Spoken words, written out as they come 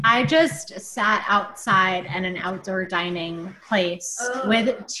I just sat outside at an outdoor dining place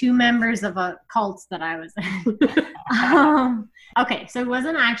with two members of a cult that I was in. Okay, so it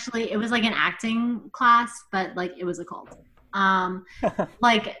was like an acting class, but like it was a cult. Um,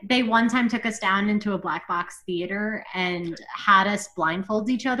 like they one time took us down into a black box theater and had us blindfold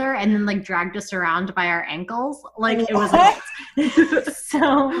each other and then like dragged us around by our ankles. Like it was a cult.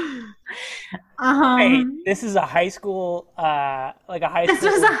 So Hey, this is a high school, like a high this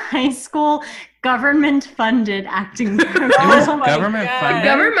school. was a high school government-funded acting program. It was my government God. funded?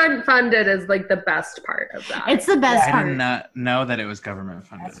 Government funded is like the best part of that. It's the best I part. did not know that it was government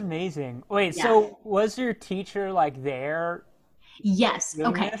funded. That's amazing. Wait, Yeah. so was your teacher like there? Yes. Doing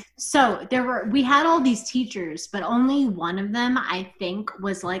Okay. this? So we had all these teachers, but only one of them, I think,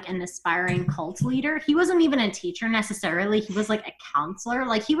 was like an aspiring cult leader. He wasn't even a teacher necessarily. He was like a counselor.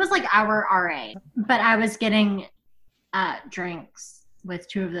 Like he was like our RA. But I was getting drinks with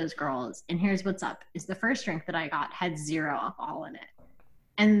two of those girls. And here's what's up is the first drink that I got had 0 alcohol in it.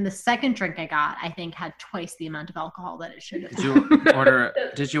 And the second drink I got, I think, had twice the amount of alcohol that it should have.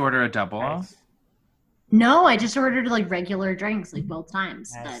 Did you order a double? Nice. No, I just ordered like regular drinks like both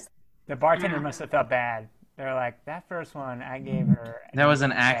times. Nice. But The bartender Yeah. must have felt bad. They're like, that first one I gave her. That was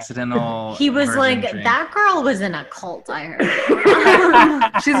an accidental. he was virgin like, drink. that girl was in a cult, I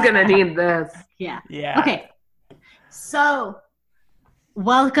heard. She's gonna need this. Yeah. Yeah. Okay. So,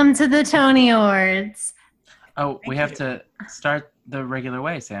 welcome to the Tony Awards. Oh, we have to start the regular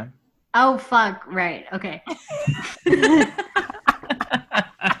way, Sam. Oh, fuck. Right. Okay.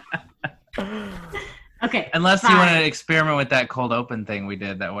 Okay. Unless you fine. want to experiment with that cold open thing we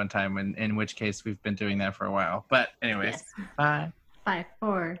did that one time, in which case we've been doing that for a while. But anyways, Yes. bye. 5,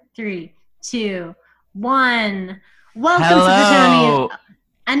 4, 3, 2, 1. Welcome Hello. to the Tony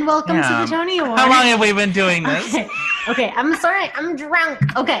and welcome to Yeah. the Tony Awards. How long have we been doing this? Okay. Okay. I'm sorry. I'm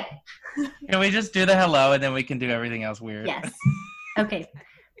drunk. Okay. Can we just do the hello and then we can do everything else weird? Yes. Okay.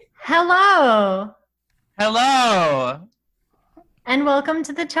 Hello. Hello, And welcome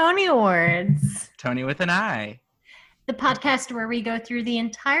to the Tony Awards, Tony with an I. the podcast where we go through the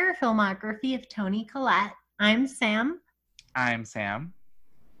entire filmography of Toni Collette. I'm Sam, I'm Sam.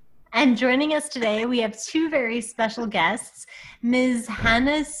 and joining us today we have two very special guests, Ms.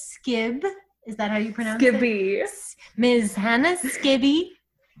 Hannah Skib. Is that how you pronounce it? Skibby. Ms. Hannah Skibby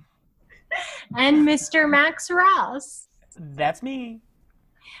and Mr. Max Ross. That's me.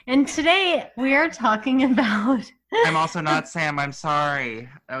 And today we are talking about I'm also not Sam. I'm sorry.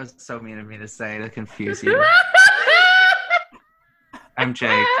 That was so mean of me to say to confuse you. I'm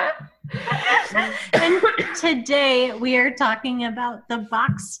Jake. And today we are talking about The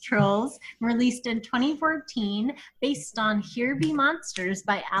Box Trolls, released in 2014, based on Here Be Monsters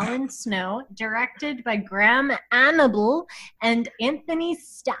by Alan Snow, directed by Graham Annable and Anthony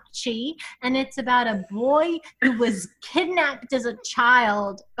Stacci, and it's about a boy who was kidnapped as a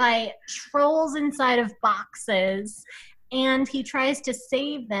child by trolls inside of boxes, and he tries to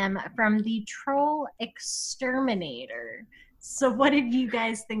save them from the troll exterminator. So what did you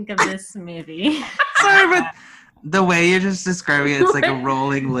guys think of this movie? Sorry, but the way you're just describing it, it's like a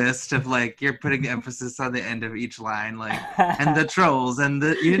rolling list of like you're putting emphasis on the end of each line, like and the trolls and the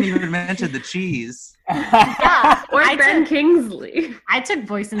you didn't even mention the cheese. Yeah, Or I Ben took, Kingsley. I took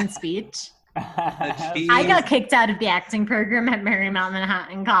voice and speach. The cheese. I got kicked out of the acting program at Marymount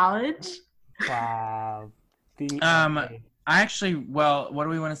Manhattan College. Wow. I actually, well, what do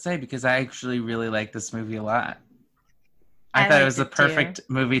we want to say? Because I actually really like this movie a lot. I thought it was the liked it too. perfect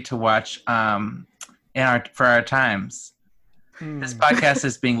movie to watch for our times. This podcast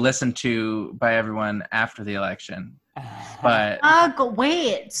is being listened to by everyone after the election. But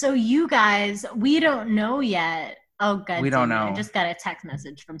Wait, so you guys, we don't know yet. Oh, God. We don't damn it, know. I just got a text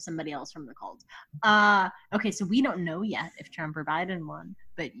message from somebody else from the cult. Okay, so we don't know yet if Trump or Biden won,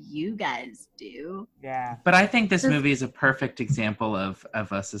 but you guys do. Yeah. But I think this movie is a perfect example of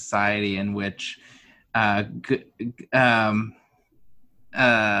a society in which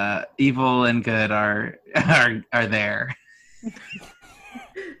evil and good are there.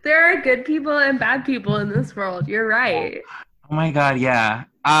 There are good people and bad people in this world. You're right. Oh my God, yeah.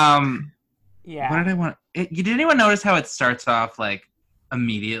 Yeah. What did I want? Did anyone notice how it starts off like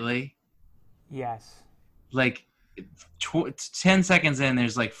immediately? Yes. Like 10 seconds in,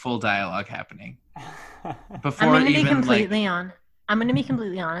 there's like full dialogue happening. Before I'm going to be even completely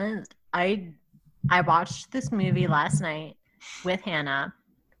honest. I watched this movie last night with Hannah.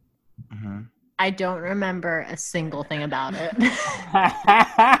 Mhm. I don't remember a single thing about it.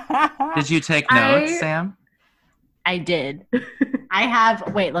 Did you take notes, I- Sam? I did. I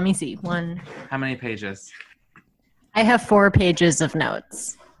have, wait, let me see. How many pages? I have 4 pages of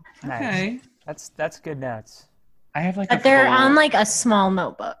notes. Nice. Okay. That's good notes. I have like But they're on like a small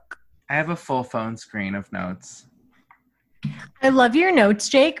notebook. I have a full phone screen of notes. I love your notes,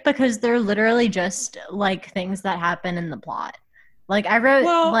 Jake, because they're literally just like things that happen in the plot. Like I wrote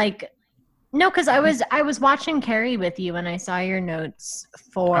no, because I was watching Carrie with you and I saw your notes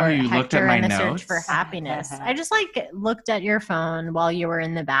for Hector and the Search for Happiness. I just like looked at your phone while you were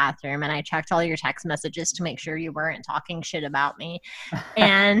in the bathroom and I checked all your text messages to make sure you weren't talking shit about me.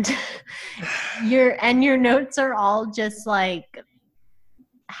 And your notes are all just like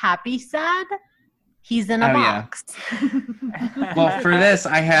happy, sad. He's in a box. Yeah. Well, for this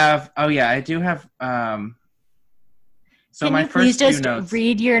I do have so Can my you please first just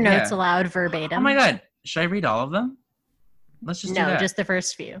read your notes aloud verbatim? Oh my god. Should I read all of them? Let's just do that. No, just the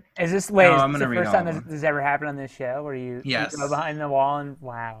first few. Is this the first time this has ever happened on this show where you go behind the wall and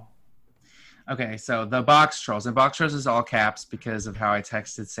wow. Okay, so the box trolls. And box trolls is all caps because of how I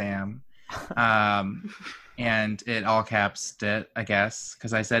texted Sam. And it all caps it, I guess,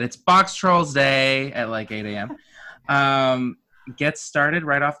 because I said it's Box Trolls Day at like 8 a.m. Gets started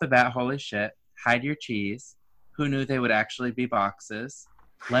right off the bat. Holy shit. Hide your cheese. Who knew they would actually be boxes?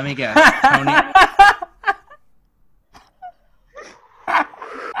 Let me guess. Tony.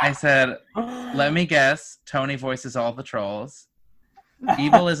 I said, let me guess. Tony voices all the trolls.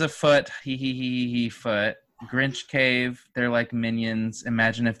 Evil is a foot. He foot. Grinch Cave. They're like minions.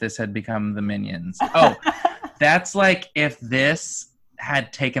 Imagine if this had become the Minions. Oh, that's like if this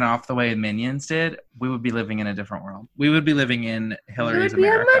had taken off the way Minions did, we would be living in a different world. We would be living in Hillary's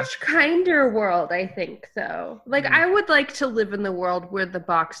America. It would be a much kinder world, I think, though. Like, I would like to live in the world where the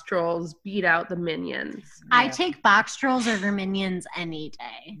box trolls beat out the Minions. I take box trolls over Minions any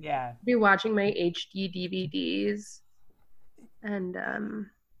day. Yeah. Be watching my HD DVDs. And,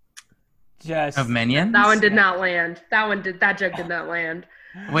 just of Minions? That one did not land. That joke did not land.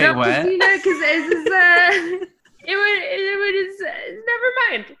 Wait, no, what? Because never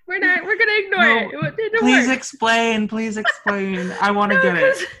mind. We're gonna ignore it. Please explain. I want to get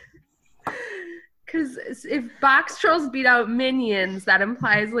it. Because if box trolls beat out Minions, that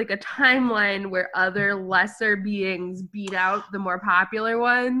implies like a timeline where other lesser beings beat out the more popular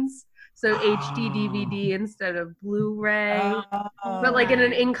ones. So HD DVD instead of Blu-ray, but like in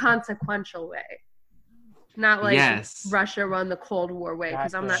an inconsequential way. Not like Russia won the Cold War way,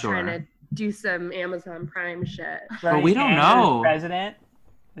 because I'm not trying to do some Amazon Prime shit. But we don't know. President?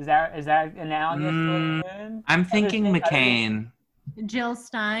 Is that analogous? I'm thinking McCain. Jill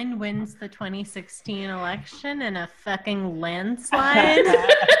Stein wins the 2016 election in a fucking landslide.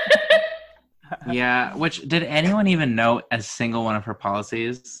 Yeah, which did anyone even know a single one of her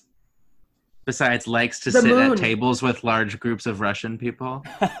policies? Besides likes to sit at tables with large groups of Russian people?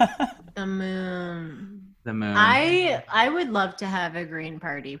 The moon. I would love to have a Green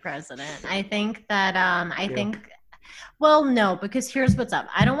Party president. I think that well, no, because here's what's up.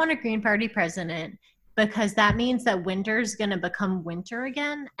 I don't want a Green Party president because that means that winter's going to become winter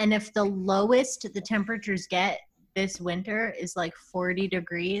again. And if the lowest the temperatures get this winter is like 40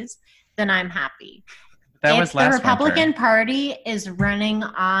 degrees, then I'm happy. If the Republican Party is running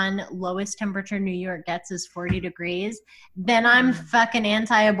on lowest temperature New York gets is 40 degrees, then I'm fucking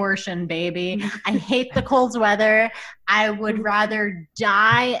anti-abortion, baby. I hate the cold weather. I would rather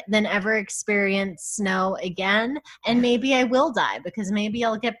die than ever experience snow again. And maybe I will die because maybe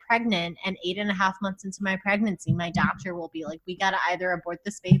I'll get pregnant and 8.5 months into my pregnancy, my doctor will be like, we got to either abort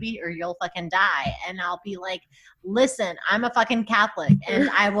this baby or you'll fucking die. And I'll be like, listen, I'm a fucking Catholic and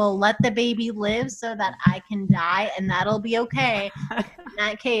I will let the baby live so that I can die and that'll be okay. In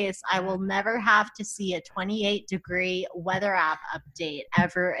that case, I will never have to see a 28-degree weather app update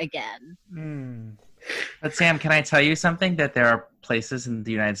ever again. But Sam, can I tell you something? That there are places in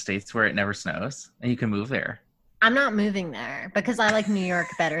the United States where it never snows and you can move there. I'm not moving there because I like New York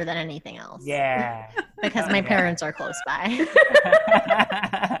better than anything else. Yeah. Because my parents are close by.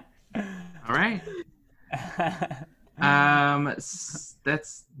 All right. That's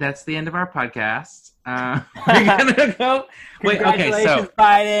the end of our podcast. We're gonna go. Wait, okay. So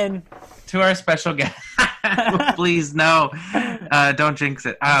Biden. To our special guest. Please no, don't jinx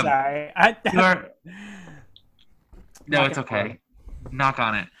it. Sorry. No, it's okay. Knock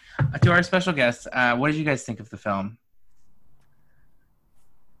on it. To our special guest, what did you guys think of the film?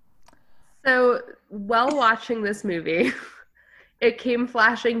 So, while watching this movie, it came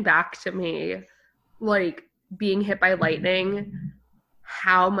flashing back to me, like, being hit by lightning,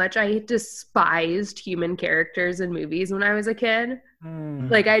 how much I despised human characters in movies when I was a kid.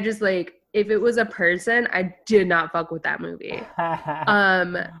 Like, I just, like, if it was a person, I did not fuck with that movie.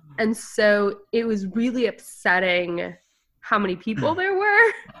 And so it was really upsetting how many people there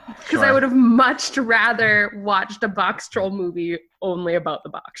were. Because I would have much rather watched a box troll movie only about the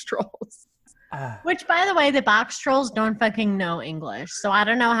box trolls. Which, by the way, the box trolls don't fucking know English. So I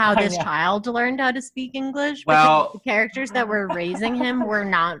don't know how this child learned how to speak English. Well, the characters that were raising him were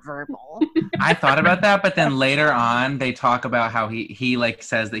not verbal. I thought about that, but then later on, they talk about how he like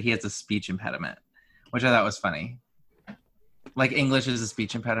says that he has a speech impediment, which I thought was funny. Like English is a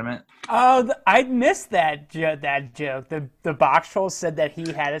speech impediment. Oh, I missed that joke. The box troll said that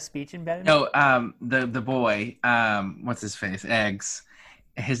he had a speech impediment. No, the boy, what's his face? Eggs.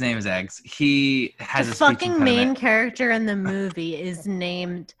 His name is Eggs. He has a speech impediment. The fucking main character in the movie is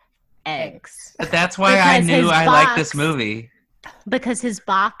named Eggs. But that's why I knew I liked this movie. Because his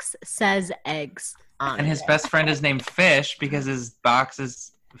box says eggs on and his best friend is named Fish because his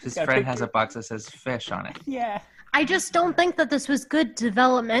friend has a box that says fish on it. Yeah. I just don't think that this was good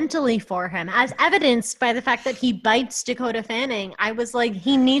developmentally for him, as evidenced by the fact that he bites Dakota Fanning. I was like,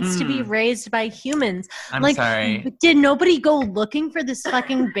 he needs to be raised by humans. I'm sorry. Did nobody go looking for this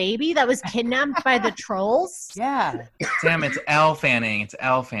fucking baby that was kidnapped by the trolls? Yeah. Damn, it's Elle Fanning. It's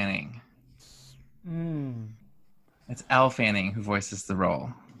Elle Fanning. It's Elle Fanning who voices the role.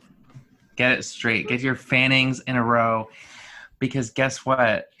 Get it straight. Get your Fannings in a row. Because guess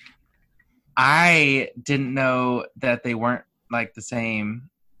what? I didn't know that they weren't like the same.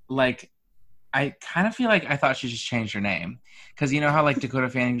 Like, I kind of feel like I thought she just changed her name. Because you know how like Dakota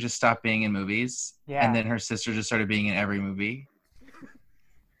Fanning just stopped being in movies? Yeah. And then her sister just started being in every movie?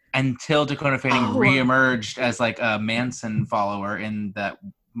 Until Dakota Fanning reemerged as like a Manson follower in that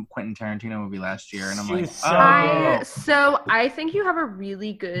Quentin Tarantino movie last year. And I'm like, So I think you have a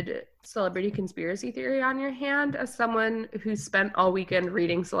really good celebrity conspiracy theory on your hand as someone who spent all weekend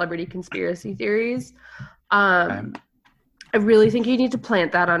reading celebrity conspiracy theories. I really think you need to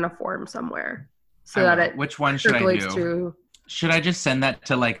plant that on a form somewhere so that it which one should I do? Should I just send that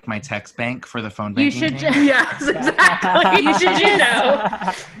to like my text bank for the phone banking? You should yes, exactly.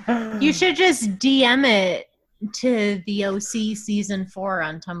 You should just DM it to the OC season 4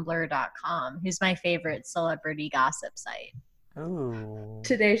 on tumblr.com, who's my favorite celebrity gossip site. Ooh.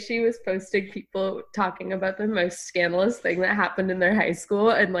 Today she was posting people talking about the most scandalous thing that happened in their high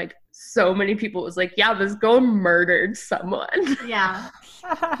school, and like so many people was like, yeah, this girl murdered someone. Yeah.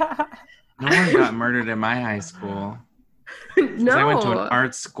 No one got murdered in my high school. No. I went to an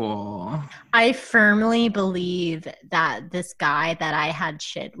art school. I firmly believe that this guy that I had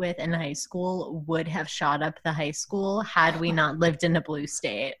shit with in high school would have shot up the high school had we not lived in a blue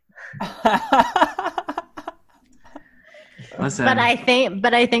state. Listen. But I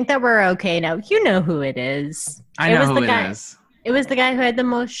think that we're okay now. You know who it is. I know who it is. It was the guy who had the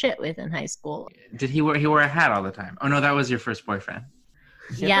most shit with in high school. Did he wore a hat all the time? Oh no, that was your first boyfriend.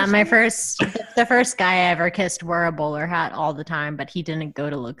 Yeah, the first guy I ever kissed wore a bowler hat all the time, but he didn't go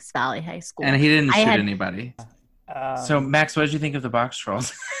to Lucas Valley High School. And he didn't shoot anybody. So Max, what did you think of the box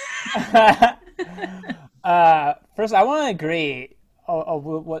trolls? First, I want to agree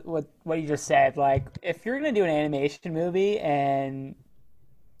what you just said. Like, if you're gonna do an animation movie and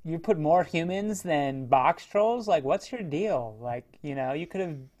you put more humans than box trolls, like, what's your deal? Like, you know, you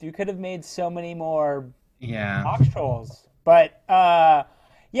could have made so many more box trolls. But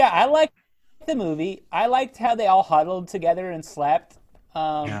yeah, I liked the movie. I liked how they all huddled together and slept.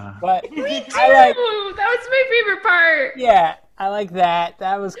 But me too. That was my favorite part. Yeah, I like that.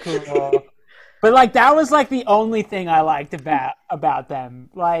 That was cool. But like that was like the only thing I liked about them.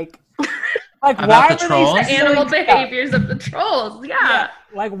 Like about why the were trolls? they the animal behaviors of the trolls? Yeah.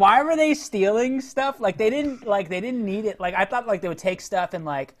 Like why were they stealing stuff? Like they didn't need it. Like I thought like they would take stuff and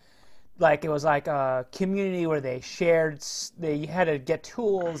like it was like a community where they had to get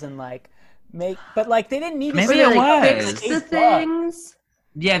tools and like make, but like they didn't need to fix the things.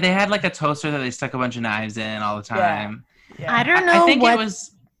 Yeah, they had like a toaster that they stuck a bunch of knives in all the time. Yeah. I don't know. I think it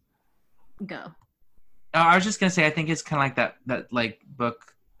was. Go. I was just gonna say, I think it's kind of like that like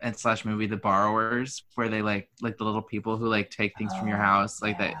book and / movie, The Borrowers, where they like the little people who like take things from your house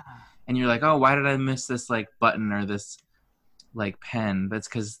like that, and you're like, oh, why did I miss this like button or this like pen? That's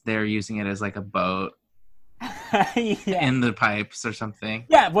because they're using it as like a boat in the pipes or something.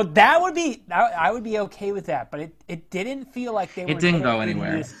 Yeah, well, I would be okay with that, but it didn't feel like they were. It didn't go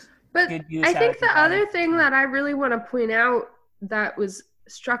anywhere. But I think the other thing that I really want to point out that was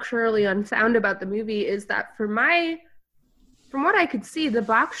structurally unsound about the movie is that from what I could see, the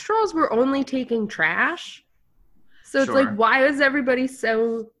box trolls were only taking trash. So it's like, why is everybody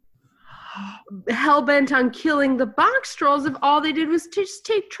so hell-bent on killing the box trolls if all they did was just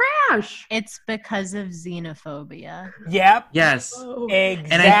take trash? It's because of xenophobia. Yep. Yes.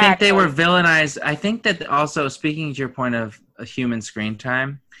 Exactly. And I think they were villainized. I think that also, speaking to your point of human screen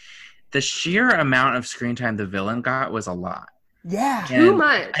time, the sheer amount of screen time the villain got was a lot. Yeah. Too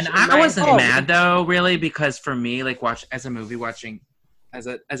much. And in I my wasn't opinion. mad though, really, because for me, like as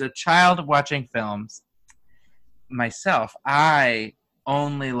a child watching films myself, I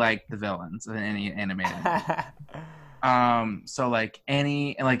only liked the villains in any animated movie. So like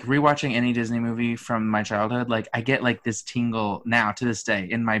rewatching any Disney movie from my childhood, like I get like this tingle now to this day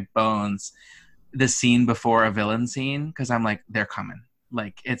in my bones, the scene before a villain scene, because I'm like, they're coming,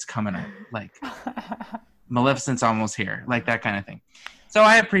 like it's coming up, like Maleficent's almost here, like that kind of thing. So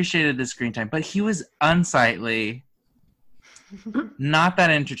I appreciated the screen time, but he was unsightly, not that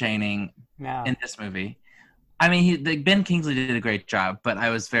entertaining in this movie. I mean, Ben Kingsley did a great job, but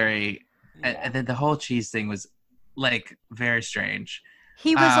I was very the whole cheese thing was like very strange.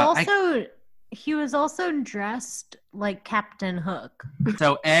 He was also dressed like Captain Hook.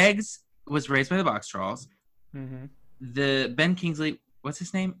 So Eggs was raised by the Box Trolls. Mm-hmm. The Ben Kingsley, what's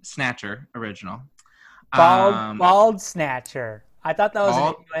his name? Snatcher, original. Bald Snatcher. I thought that was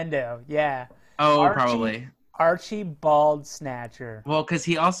Bald? an innuendo. Yeah. Oh, Archie- probably. Archie Bald Snatcher. Well, because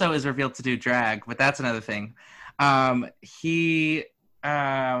he also is revealed to do drag, but that's another thing. He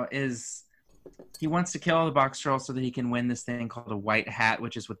wants to kill all the Box Trolls so that he can win this thing called a white hat,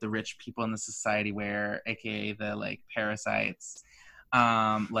 which is what the rich people in the society wear, aka the like parasites.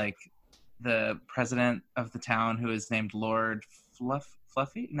 Like the president of the town, who is named Lord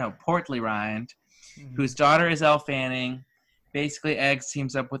Portly Rind, whose daughter is Elle Fanning. Basically, Eggs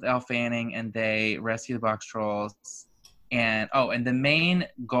teams up with Elle Fanning, and they rescue the Box Trolls. And the main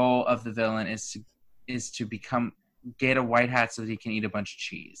goal of the villain is to get a white hat so that he can eat a bunch of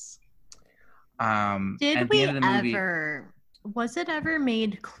cheese. Was it ever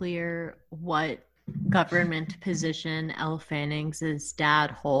made clear what government position Elle Fanning's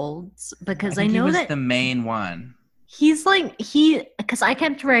dad holds? Because I know he was that the main one. he's because I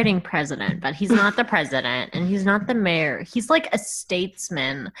kept writing president, but he's not the president and he's not the mayor. He's like a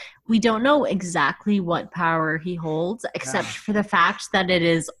statesman. We don't know exactly what power he holds, except for the fact that it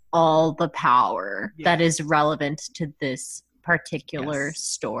is all the power that is relevant to this particular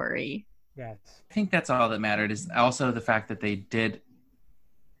story. Yes. I think that's all that mattered, is also the fact that they did.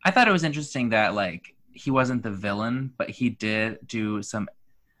 I thought it was interesting that like he wasn't the villain, but he did do some,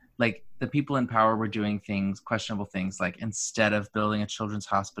 like the people in power were doing questionable things. Like instead of building a children's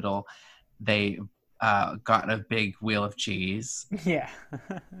hospital, they got a big wheel of cheese. Yeah.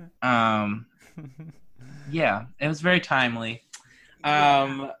 Yeah, it was very timely.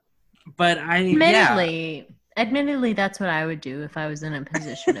 But Admittedly, that's what I would do if I was in a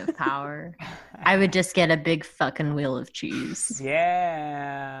position of power. I would just get a big fucking wheel of cheese.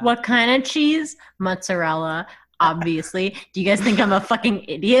 Yeah. What kind of cheese? Mozzarella, obviously. Do you guys think I'm a fucking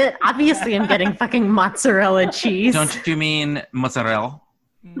idiot? Obviously, I'm getting fucking mozzarella cheese. Don't you mean mozzarella?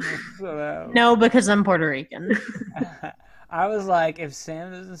 No, because I'm Puerto Rican. I was like, if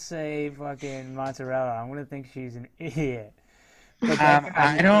Sam doesn't say fucking mozzarella, I'm gonna think she's an idiot.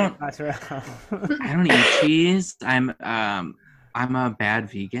 I don't eat cheese. I'm a bad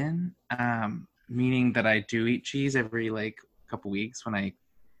vegan, meaning that I do eat cheese every like couple weeks when I.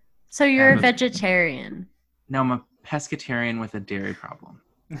 So you're a vegetarian? No, I'm a pescatarian with a dairy problem.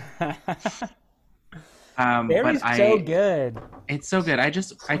 Dairy's so good. It's so good. I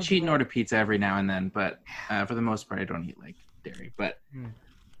cheat and order pizza every now and then, but for the most part, I don't eat like dairy. But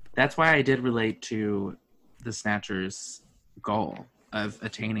that's why I did relate to the Snatcher's goal of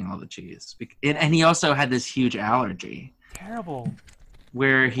attaining all the cheese, and he also had this huge allergy. Terrible.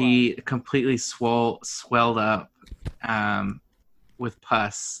 Where he completely swelled up with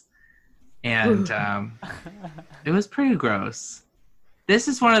pus, and it was pretty gross. This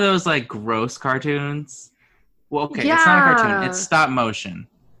is one of those like gross cartoons. Well, okay, it's not a cartoon; it's stop motion.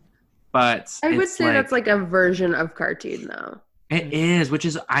 But I would say that's like a version of cartoon, though. It is, which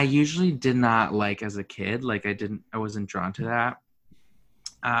is I usually did not like as a kid. Like I wasn't drawn to that.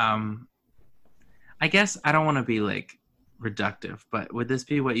 I guess I don't want to be like reductive, but would this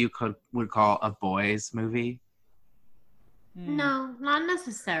be what you would call a boys movie? No, not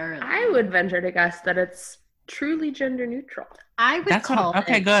necessarily. I would venture to guess that it's truly gender neutral. Good. I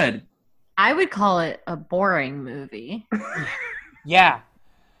would call it a boring movie. Yeah.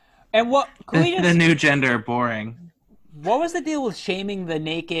 And what the new gender boring. What was the deal with shaming the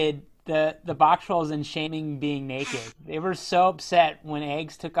naked, the Box Trolls, and shaming being naked? They were so upset when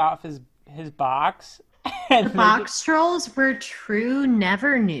Eggs took off his box. The Box Trolls were true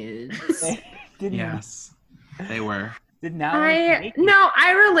never nudes. Yes, they were. I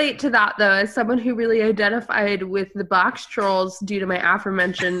relate to that though, as someone who really identified with the Box Trolls due to my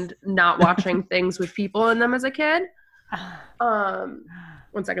aforementioned not watching things with people in them as a kid.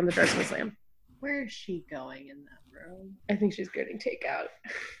 One second, the door's gonna slam. Where is she going in that room? I think she's getting takeout.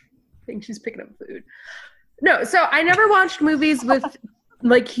 I think she's picking up food. No, so I never watched movies with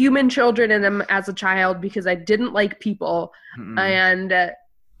like human children in them as a child because I didn't like people. And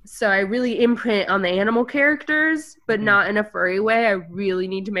so I really imprint on the animal characters, but not in a furry way. I really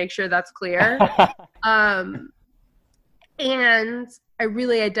need to make sure that's clear. And I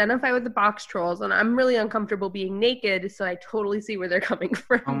really identify with the box trolls, and I'm really uncomfortable being naked, so I totally see where they're coming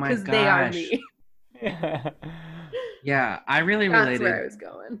from Oh my because they are gosh. me. Yeah, I really That's related where I was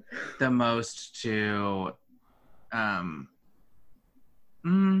going. the most to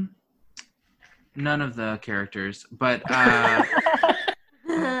none of the characters, but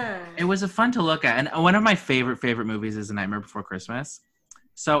it was a fun to look at. And one of my favorite movies is A Nightmare Before Christmas.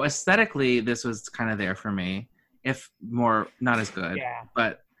 So aesthetically, this was kind of there for me, if more not as good. Yeah.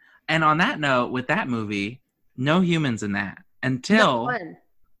 But and on that note, with that movie, no humans in that until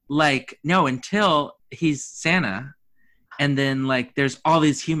until he's Santa, and then like there's all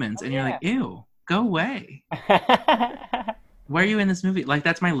these humans, and you're like, ew, go away. Why are you in this movie? Like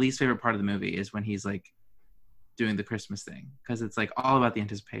that's my least favorite part of the movie is when he's like doing the Christmas thing because it's like all about the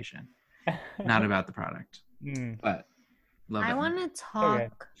anticipation, not about the product. But love I it. want to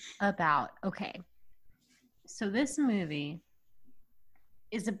talk about, so this movie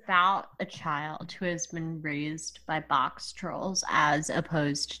is about a child who has been raised by box trolls as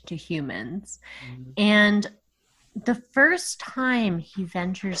opposed to humans. And the first time he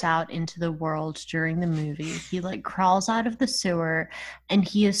ventures out into the world during the movie, he like crawls out of the sewer and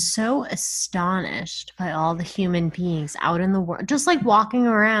he is so astonished by all the human beings out in the world, just like walking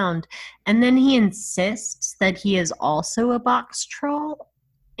around. And then he insists that he is also a box troll.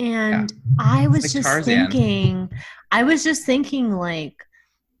 And I was like just Tarzan. thinking like,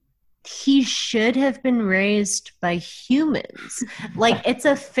 he should have been raised by humans. Like, it's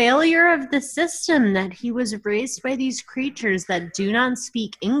a failure of the system that he was raised by these creatures that do not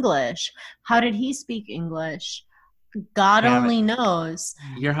speak English. How did he speak English? God only knows.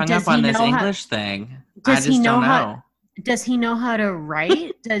 You're hung Does up on he this know how- English thing. Does I he just know don't how- know. Does he know how to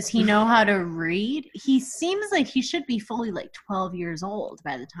write? Does he know how to read? He seems like he should be fully like 12 years old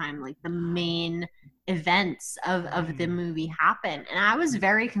by the time like the main events of the movie happen. And I was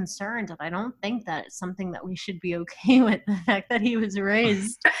very concerned, and I don't think that it's something that we should be okay with, the fact that he was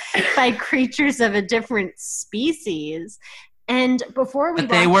raised by creatures of a different species. And before we But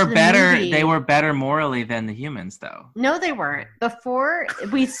they were watched the better. movie- They were better morally than the humans, though. No, they weren't. Before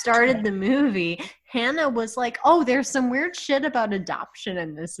we started the movie, Hannah was like, "Oh, there's some weird shit about adoption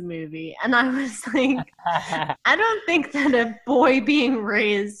in this movie." And I was like, I don't think that a boy being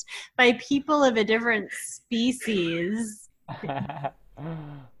raised by people of a different species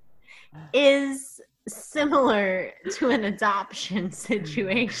is similar to an adoption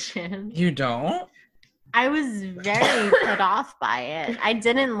situation. You don't? I was very put off by it. I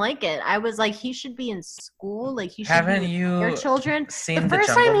didn't like it. I was like, he should be in school. Like, he should Haven't be with you your children. seen The the first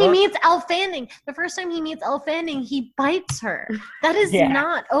Jungle time he Book? meets Elle Fanning, he bites her. That is Yeah.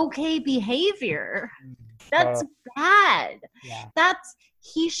 not okay behavior. That's bad. Yeah.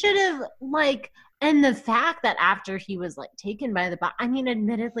 He should have like, and the fact that after he was like taken by the box, I mean,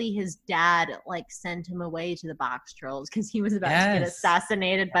 admittedly, his dad like sent him away to the box trolls because he was about to get Yes.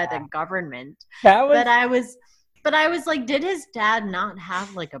 assassinated by the government. That was But I was like, did his dad not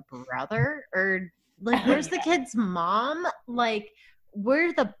have like a brother, or like where's the kid's mom? Like,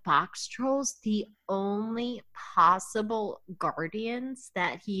 were the box trolls the only possible guardians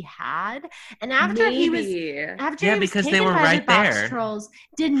that he had? And after he was because they taken were by right the box there. trolls,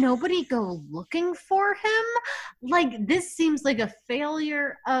 did nobody go looking for him? Like, this seems like a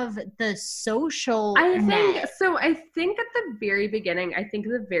failure of the social net. I think at the very beginning, I think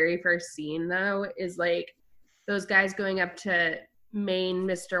the very first scene though is like those guys going up to Maine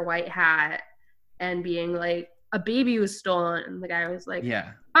Mr. White Hat and being like, a baby was stolen, and the guy was like,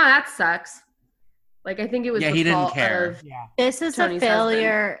 Yeah. "Oh, that sucks." Like, I think it was Yeah, the he didn't fault care. of This is Tony's a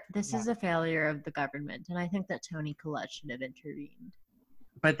failure. husband. This is a failure of the government, and I think that Tony Collette should have intervened.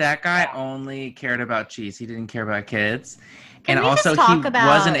 But that guy only cared about cheese. He didn't care about kids. Can And we just also, talk he about-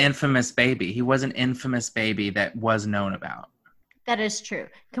 was an infamous baby. He was an infamous baby that was known about. That is true.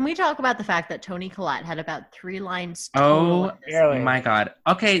 Can we talk about the fact that Tony Collette had about 3 lines total? Oh, in this really? my God.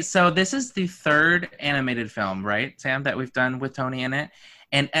 Okay, so this is the 3rd animated film, right, Sam, that we've done with Tony in it?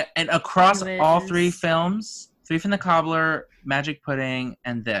 And across It all is- 3 films, Three from the Cobbler, Magic Pudding,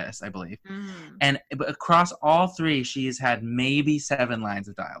 and this, I believe. And across all 3, she's had maybe 7 lines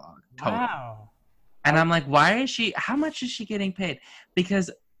of dialogue total. wow. And I'm like, how much is she getting paid? Because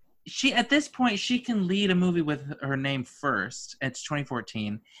she at this point she can lead a movie with her name first. It's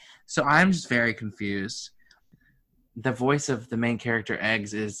 2014, so I'm just very confused. The voice of the main character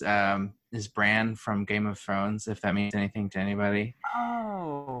Eggs is Bran from Game of Thrones, if that means anything to anybody.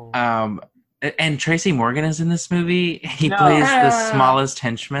 Oh. And Tracy Morgan is in this movie. He No. plays the smallest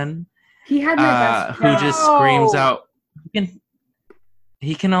henchman. He had my best Who just screams No. out.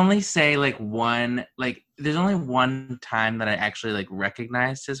 He can only say like one, like there's only one time that I actually like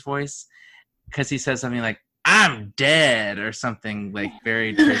recognized his voice, because he says something like "I'm dead" or something like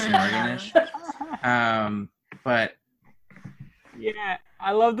very Tracy Morgan-ish. But Yeah,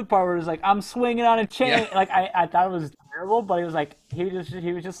 I love the part where it's like I'm swinging on a chain. Yeah. Like I thought it was terrible, but he was like he was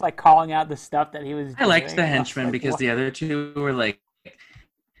just like calling out the stuff that he was. I liked doing. the And I was henchmen like, because what? the other two were like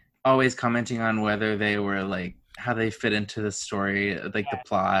always commenting on whether they were like how they fit into the story, like the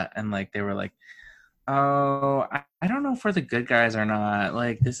plot, and like they were like, "Oh, I don't know if we're the good guys or not.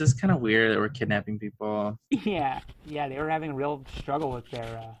 Like this is kind of weird that we're kidnapping people." Yeah, they were having a real struggle with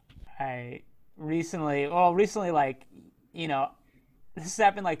their. Recently, like, you know, this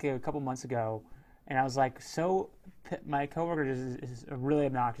happened like a couple months ago, and I was like, my coworker is a really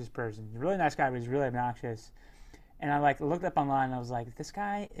obnoxious person. He's a really nice guy, but he's really obnoxious. And I like looked up online, and I was like, this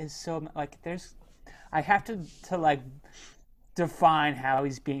guy is so like, I have to like define how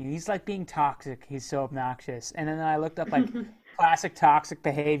he's like being toxic. He's so obnoxious. And then I looked up like classic toxic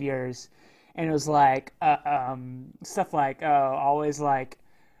behaviors, and it was like stuff like always like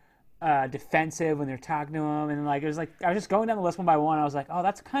defensive when they're talking to him, and like it was like I was just going down the list one by one. I was like, oh,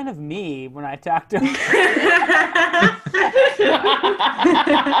 that's kind of me when I talk to him.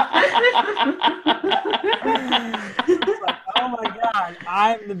 It's like, oh my god,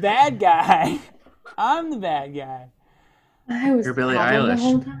 I'm the bad guy. I'm the bad guy. I was You're Billie calm the Eilish.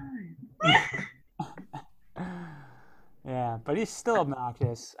 whole time. Yeah, but he's still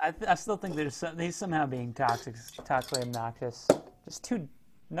obnoxious. I still think he's somehow being toxically obnoxious. Just too.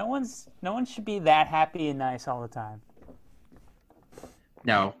 No one should be that happy and nice all the time.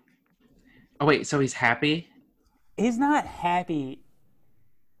 No. Oh wait, so he's happy? He's not happy.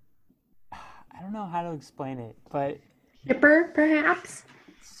 I don't know how to explain it, but Chipper, perhaps?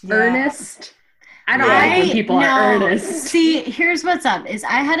 yeah. Earnest? I don't like when people are earnest. See, here's what's up. Is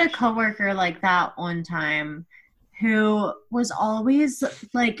I had a coworker like that one time who was always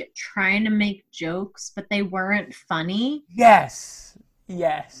like trying to make jokes, but they weren't funny. Yes.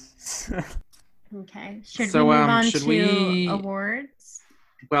 Okay. Should So, we move on should to we- awards?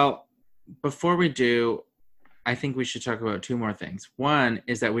 Well, before we do, I think we should talk about two more things. One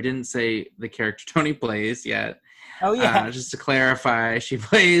is that we didn't say the character Tony plays yet. Oh yeah. Just to clarify, she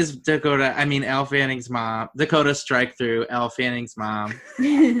plays Elle Fanning's mom, Dakota Strike Through, Elle Fanning's mom,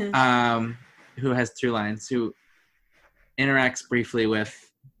 who has through lines, who interacts briefly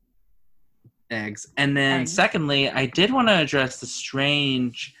with Eggs. And then secondly, I did want to address the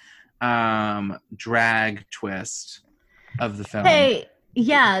strange drag twist of the film. Hey,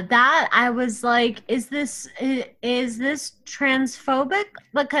 yeah, that I was like, is this transphobic?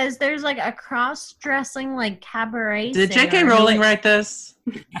 Because there's like a cross-dressing like cabaret Did J.K. singer who, Rowling like, write this?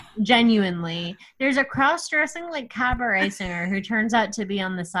 Genuinely, there's a cross-dressing like cabaret singer who turns out to be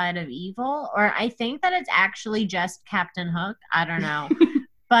on the side of evil, or I think that it's actually just Captain Hook. I don't know,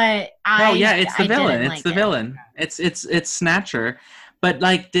 but it's the villain. didn't It's like the it. villain. It's Snatcher. But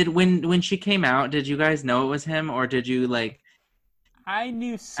like, when she came out, did you guys know it was him, or did you like? I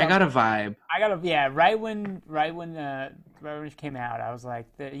knew I something. got a vibe. Right when she came out, I was like,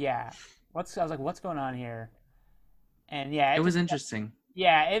 what's going on here? And yeah, It was interesting.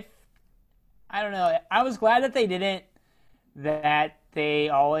 Yeah, I don't know. I was glad that they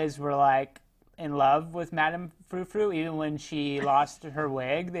always were like in love with Madame Frou Frou, even when she lost her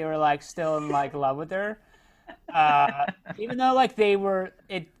wig. They were like still in like love with her, even though like they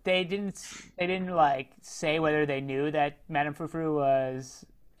didn't like say whether they knew that Madame Frou Frou was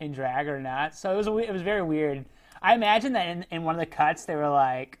in drag or not. So it was very weird. I imagine that in one of the cuts they were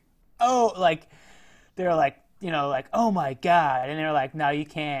like, oh, like they were like, you know, like, oh my god, and they were like, no, we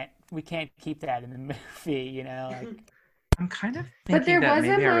can't keep that in the movie, you know, like. I'm kind of But there thinking that was a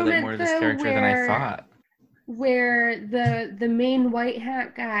maybe I relate moment, more to this though, character than I thought. where the main white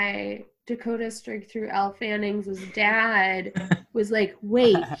hat guy, Dakota Strike Through, Elle Fanning's dad, was like,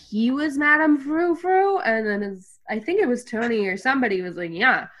 wait, he was Madame Frou Frou? And then I think it was Tony or somebody was like,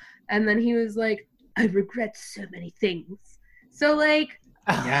 yeah. And then he was like, I regret so many things. So like,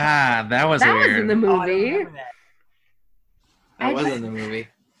 Yeah, that was that weird. was in the Oh, I don't movie. remember that. That was I- in the movie.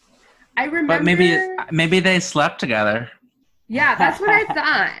 I remember. But maybe they slept together. Yeah, that's what I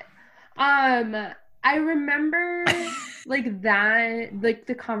thought. I remember like that, like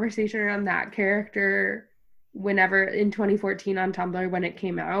the conversation around that character whenever in 2014 on Tumblr when it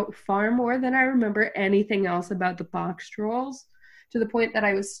came out, far more than I remember anything else about the box trolls, to the point that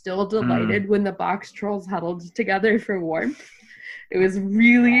I was still delighted when the box trolls huddled together for warmth. It was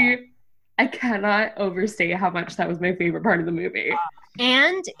really, I cannot overstate how much that was my favorite part of the movie.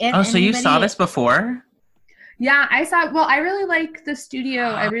 And if Oh, so you saw this before? Yeah, I saw. Well, I really like the studio.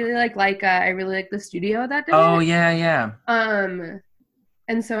 I really like Leica. I really like the studio that did Oh, it. yeah.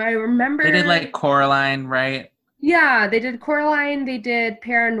 And so I remember They did like Coraline, right? Yeah, they did Coraline. They did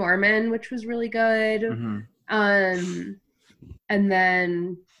Paranorman, which was really good. Mm-hmm. And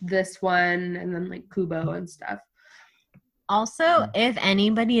then this one, and then like Kubo and stuff. Also, if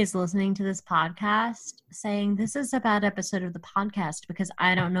anybody is listening to this podcast saying this is a bad episode of the podcast because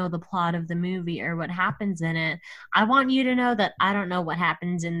I don't know the plot of the movie or what happens in it, I want you to know that I don't know what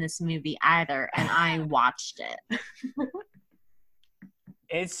happens in this movie either, and I watched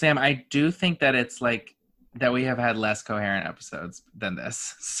it. Sam, I do think that it's like that we have had less coherent episodes than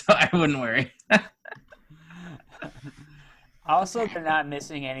this, so I wouldn't worry. Also, they're not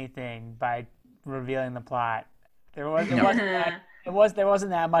missing anything by revealing the plot. There wasn't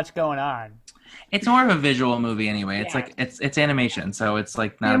that much going on. It's more of a visual movie anyway. It's like it's animation, so it's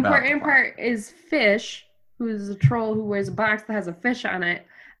like not about. The important part is Fish, who's a troll who wears a box that has a fish on it,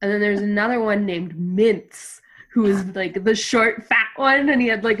 and then there's another one named Mince, who is like the short, fat one, and he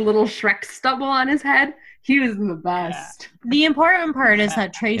had like little Shrek stubble on his head. He was the best. The important part is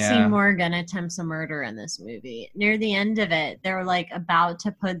that Tracy Morgan attempts a murder in this movie. Near the end of it, they're like about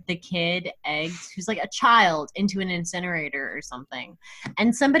to put the kid, Eggs, who's like a child, into an incinerator or something.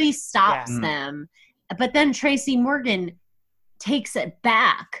 And somebody stops them. But then Tracy Morgan takes it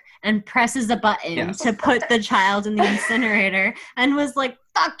back and presses a button to put the child in the incinerator and was like,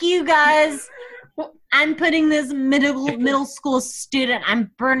 fuck you guys. I'm putting this middle school student, I'm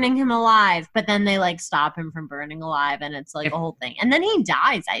burning him alive. But then they like stop him from burning alive, and it's like a whole thing. And then he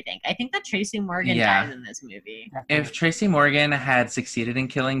dies, I think. I think that Tracy Morgan dies in this movie. If Tracy Morgan had succeeded in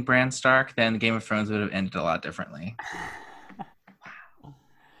killing Bran Stark, then Game of Thrones would have ended a lot differently.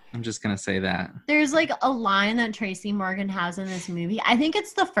 I'm just going to say that. There's like a line that Tracy Morgan has in this movie. I think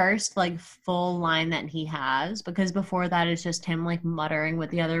it's the first like full line that he has, because before that it's just him like muttering with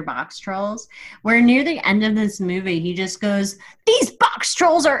the other box trolls, where near the end of this movie he just goes, "These box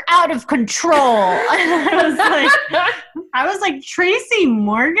trolls are out of control." And I was like, Tracy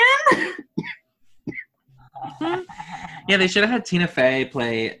Morgan? Yeah, they should have had Tina Fey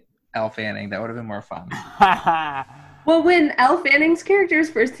play Elle Fanning. That would have been more fun. Well, when Elle Fanning's character is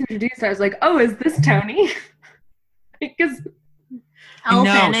first introduced, I was like, "Oh, is this Tony?" Because Elle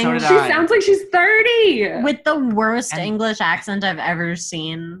Fanning, she sounds like she's 30 with the worst English accent I've ever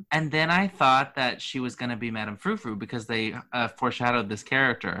seen. And then I thought that she was going to be Madame Frou Frou because they foreshadowed this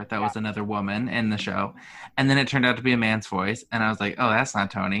character that was another woman in the show, and then it turned out to be a man's voice, and I was like, "Oh, that's not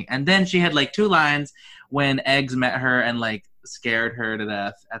Tony." And then she had like 2 lines when Eggs met her and like scared her to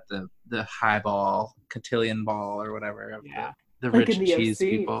death at the high ball, cotillion ball or whatever of the like rich cheese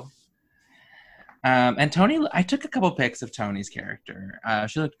people. And Tony, I took a couple pics of Tony's character.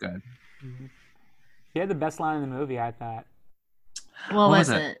 She looked good. Mm-hmm. She had the best line in the movie, I thought. What was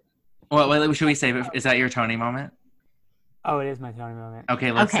it? Well, wait, should we save it? Is that your Tony moment? Oh, it is my Tony moment.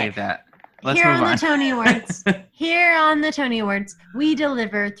 Okay, let's save that. Let's Here move on the Tony Awards. Here on the Tony Awards, we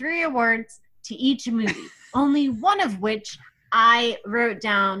deliver 3 awards to each movie, only one of which I wrote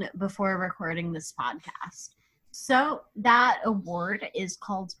down before recording this podcast. So that award is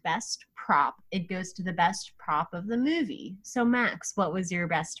called Best Prop. It goes to the best prop of the movie. So Max, what was your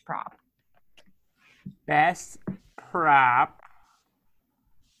best prop? Best prop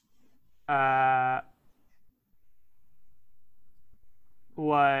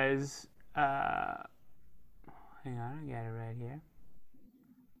was hang on, I got it right here.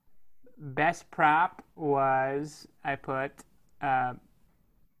 Best prop was, I put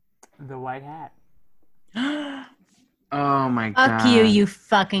the white hat. Oh my god. Fuck you, you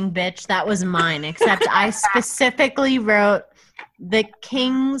fucking bitch. That was mine, except I specifically wrote the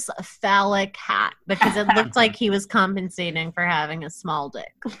king's phallic hat because it looked like he was compensating for having a small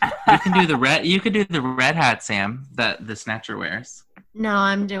dick. You can do the red. You could do the red hat, Sam, that the Snatcher wears. No,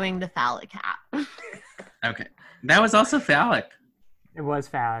 I'm doing the phallic hat. Okay, that was also phallic. It was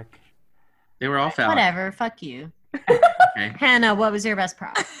phallic. They were all phallic. Whatever. Fuck you. Okay. Hannah, what was your best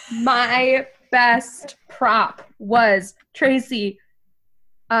prop? My best prop was Tracy.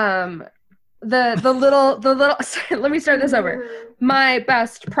 The little. Sorry, let me start this over. My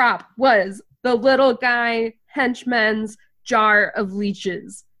best prop was the little guy henchman's jar of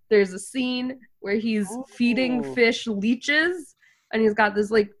leeches. There's a scene where he's feeding fish leeches, and he's got this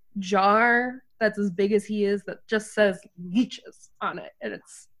like jar that's as big as he is that just says leeches on it, and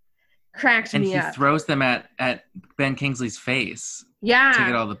it's cracked And me he up. throws them at Ben Kingsley's face Yeah, to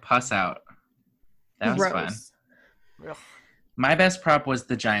get all the pus out. That was fun. Gross. My best prop was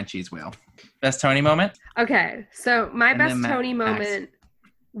the giant cheese whale. Best Tony moment? Okay, so my And best then Tony Max. moment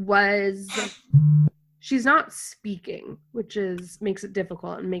was she's not speaking, which makes it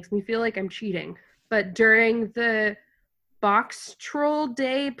difficult and makes me feel like I'm cheating. But during the Box Troll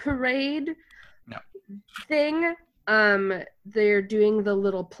Day parade thing, they're doing the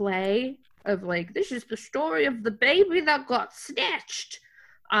little play of like, this is the story of the baby that got snatched.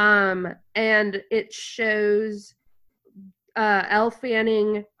 And it shows Elle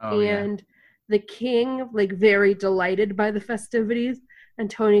Fanning and the king like very delighted by the festivities, and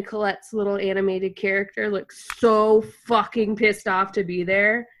Toni Collette's little animated character looks so fucking pissed off to be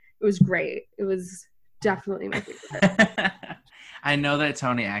there. It was great. It was definitely my favorite. I know that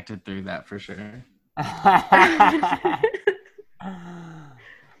Tony acted through that for sure.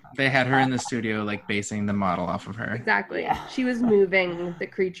 They had her in the studio, like basing the model off of her. Exactly. She was moving the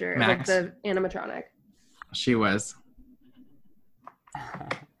creature, like Max. the animatronic. She was.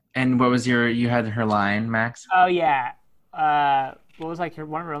 And what was you had her line, Max? Oh yeah. What was like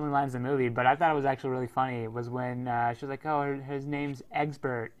one of her only lines in the movie, but I thought it was actually really funny, was when she was like, "Oh, his name's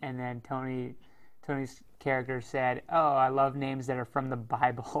Egbert," and then Tony's character said, "Oh, I love names that are from the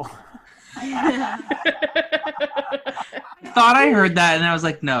Bible." Thought I heard that, and I was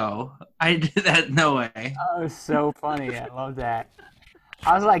like, no. I did that, no way. Oh, it was so funny. I love that.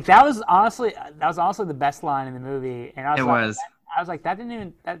 I was like, that was honestly the best line in the movie, and I was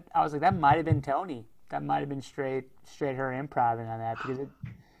that might have been Tony. That might have been straight her improv on that, because it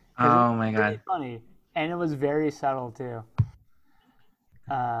Oh my was really god. funny, and it was very subtle too.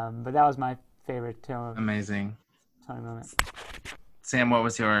 But that was my favorite Tony Amazing. moment. Sam, what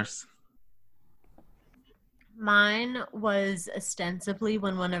was yours? Mine was ostensibly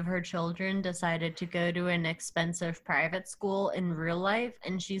when one of her children decided to go to an expensive private school in real life,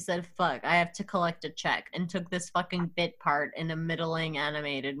 and she said, "Fuck, I have to collect a check," and took this fucking bit part in a middling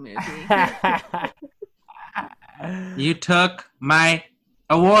animated movie. You took my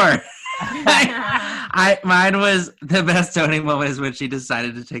award. Mine was the best Tony moment is when she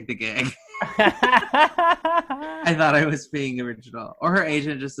decided to take the gig. I thought I was being original. Or her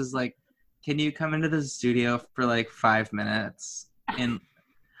agent just is like, "Can you come into the studio for like 5 minutes?" And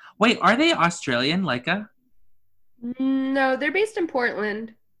wait, are they Australian, Leica? No, they're based in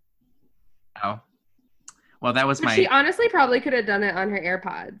Portland. Oh. Well, that was But my she honestly probably could have done it on her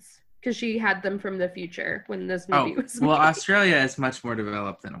AirPods, because she had them from the future when this movie was made. Well, Australia is much more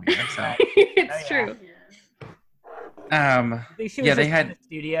developed than we are, so It's Oh, yeah. true. I think she was Yeah, they just had- in the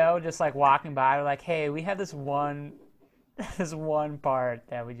studio, just like walking by, like, "Hey, we have this one part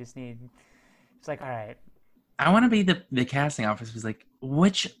that we just need." It's like, all right. I want to be the casting office was like,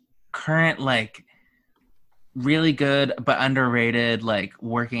 which current like really good but underrated like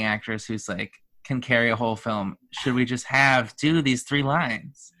working actress who's like can carry a whole film should we just have do these 3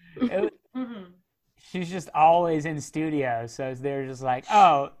 lines? She's just always in studio, so they're just like,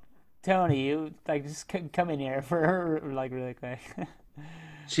 "Oh, Tony, you like just come in here for her like really quick."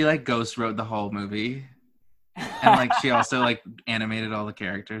 She like ghost wrote the whole movie, and like she also like animated all the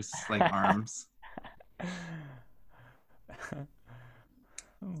characters like arms.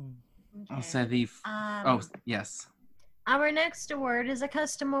 I'll say the oh yes. Our next award is a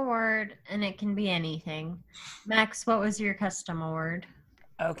custom award, and it can be anything. Max, what was your custom award?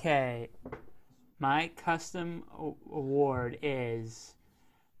 Okay, my custom award is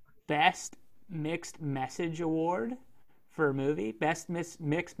Best Mixed Message Award for a movie. Best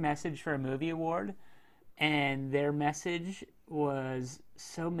Mixed Message for a movie award. And their message was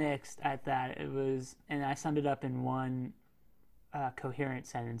so mixed, I thought it was, and I summed it up in one coherent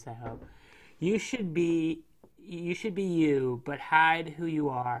sentence, I hope. You should be you, but hide who you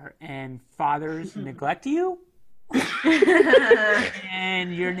are, and fathers neglect you,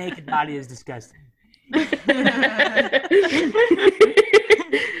 and your naked body is disgusting.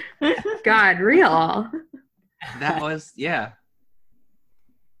 God, real. That was yeah.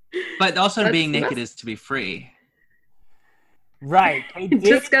 But also That's being naked mess- is to be free. Right. They did,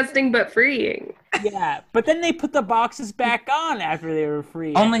 Disgusting but freeing. yeah. But then they put the boxes back on after they were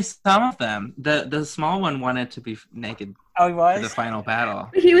free. Only some of them. The small one wanted to be naked Oh, he for the was? final battle.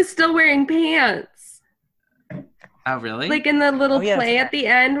 He was still wearing pants. Oh really? Like in the little Oh, yeah, play that's at the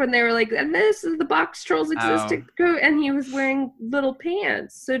end when they were like, and this is the Box Trolls existing Oh. coat, and he was wearing little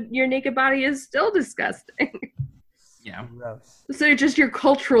pants. So your naked body is still disgusting. yeah. Gross. So just your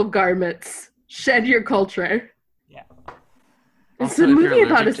cultural garments Shed your culture. Yeah. It's Also, a if you're movie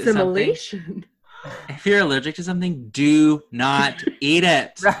about allergic to something- assimilation. If you're allergic to something, do not eat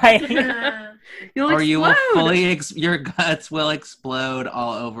it. Right. You'll Or you will explode. your guts will explode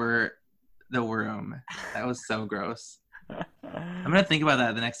all over the room. That was so gross. I'm gonna think about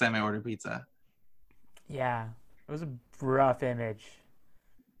that the next time I order pizza. Yeah. It was a rough image.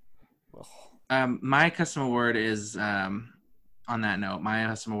 My custom award is on that note. My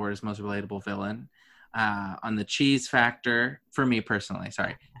custom award is most relatable villain. On the cheese factor, for me personally.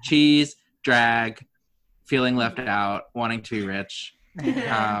 Sorry, cheese, drag, feeling left out, wanting to be rich.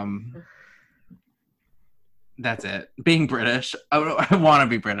 That's it. Being British. I want to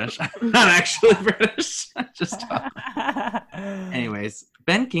be British. I'm not actually British. Just anyways,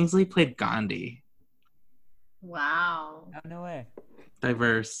 Ben Kingsley played Gandhi. Wow. Oh, no way.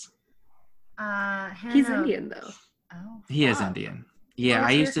 Diverse. Hannah. He's Indian, though. Oh, He is fuck. Indian. Yeah, What's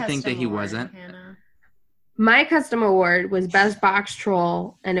I your used to think that custom he award, wasn't. Hannah? My custom award was Best Box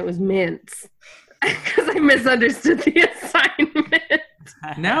Troll, and it was Mints. Because I misunderstood the assignment.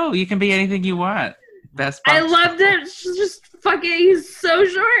 No, you can be anything you want. Best. I box loved troll. it. She's just fucking, he's so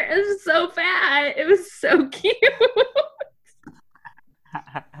short and so fat. It was so cute.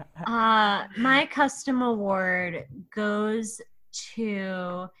 My custom award goes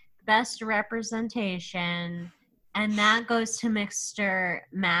to best representation, and that goes to Mr.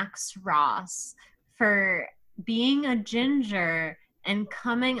 Max Ross for being a ginger and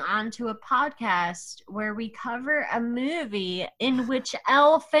coming onto a podcast where we cover a movie in which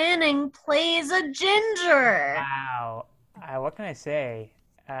Elle Fanning plays a ginger. Wow. What can I say?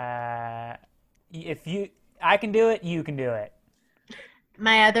 If I can do it, you can do it.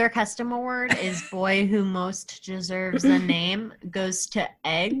 My other custom award is boy who most deserves a name goes to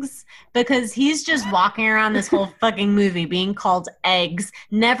Eggs, because he's just walking around this whole fucking movie being called Eggs,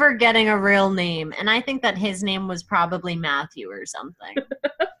 never getting a real name. And I think that his name was probably Matthew or something.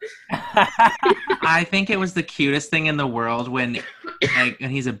 I think it was the cutest thing in the world when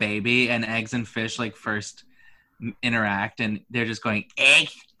he's a baby and Eggs and Fish first interact and they're just going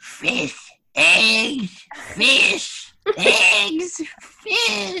eggs, fish, eggs, fish. Eggs,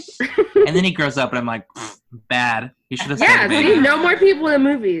 fish, and then he grows up, and I'm like, bad. He should have said Yeah, baby. see, no more people in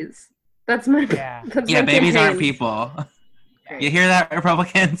movies. That's my. Yeah. That's Yeah, my babies aren't campaign. people. You hear that,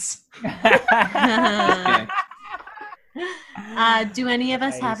 Republicans? Okay. Do any of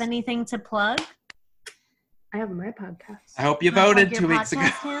us have Nice. anything to plug? I have my podcast. I hope you Wanna voted plug 2 your weeks ago.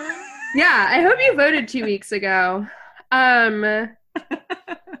 podcast, Hannah? Yeah, I hope you voted 2 weeks ago.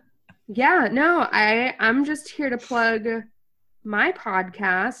 Yeah, no, I'm just here to plug my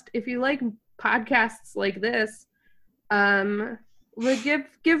podcast. If you like podcasts like this,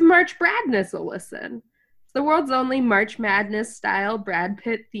 give March Madness a listen. It's the world's only March Madness style Brad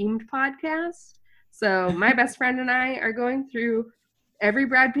Pitt themed podcast. So my best friend and I are going through every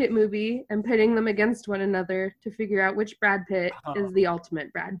Brad Pitt movie and pitting them against one another to figure out which Brad Pitt is the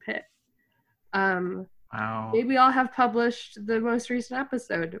ultimate Brad Pitt. Wow. Maybe I'll have published the most recent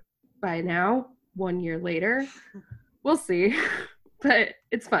episode by now, 1 year later. We'll see. But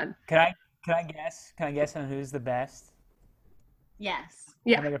it's fun. Can I guess? Can I guess on who's the best? Yes.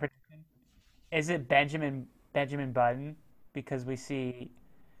 Yeah. Can I make a prediction? Is it Benjamin Button? Because we see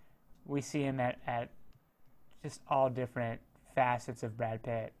him at just all different facets of Brad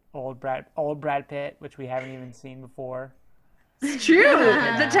Pitt. Old Brad Pitt, which we haven't even seen before. It's true.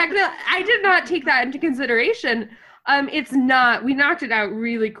 I did not take that into consideration. It's not. We knocked it out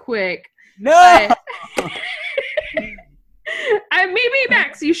really quick. No. But maybe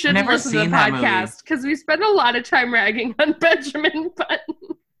Max, you should Never listen to the seen that movie. podcast because we spend a lot of time ragging on Benjamin Button.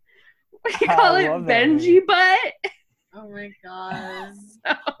 We I call it love that Benji movie. Butt. Oh my god.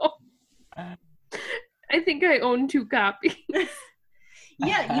 So, I think I own 2 copies.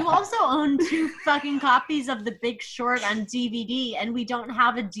 Yeah, you also own 2 fucking copies of The Big Short on DVD, and we don't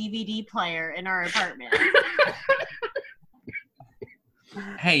have a DVD player in our apartment.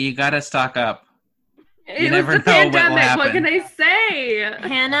 Hey, you gotta stock up. It was never the know what will pandemic. What happen. can I say?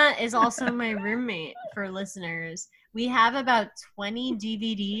 Hannah is also my roommate, for listeners. We have about 20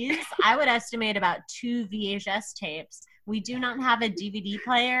 DVDs. I would estimate about 2 VHS tapes. We do not have a DVD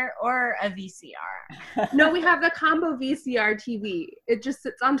player or a VCR. No, we have the combo VCR TV. It just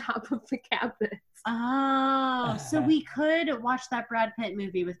sits on top of the cabinet. Oh, so we could watch that Brad Pitt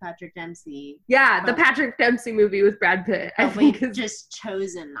movie with Patrick Dempsey. Yeah, the Patrick Dempsey movie with Brad Pitt. I But think we've is, just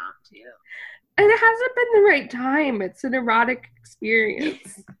chosen not to. and it hasn't been the right time. It's an erotic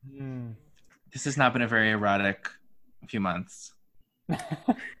experience. Hmm. This has not been a very erotic few months.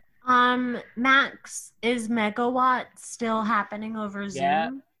 Max, is Megawatt still happening over Zoom? Yeah.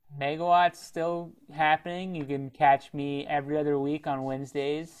 Megawatt's still happening. You can catch me every other week on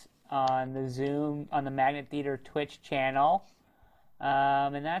Wednesdays on the Zoom, on the Magnet Theater Twitch channel.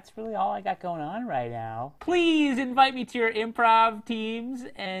 And that's really all I got going on right now. Please invite me to your improv teams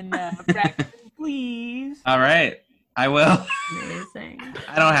and practice, please. All right, I will. Amazing.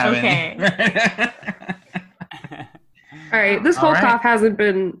 I don't have Okay. any. All right, this whole All right. cough hasn't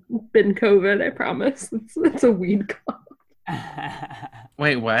been COVID. I promise. It's a weed cough.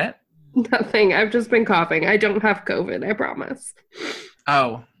 Wait, what? Nothing. I've just been coughing. I don't have COVID. I promise.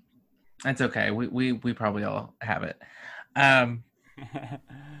 Oh, that's okay. We probably all have it.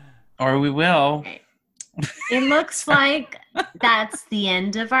 Or we will. It looks like that's the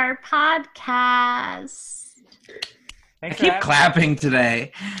end of our podcast. I Thanks for keep having me. clapping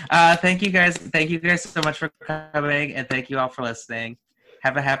today. Thank you guys. Thank you guys so much for coming, and thank you all for listening.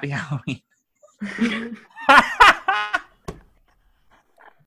 Have a happy Halloween.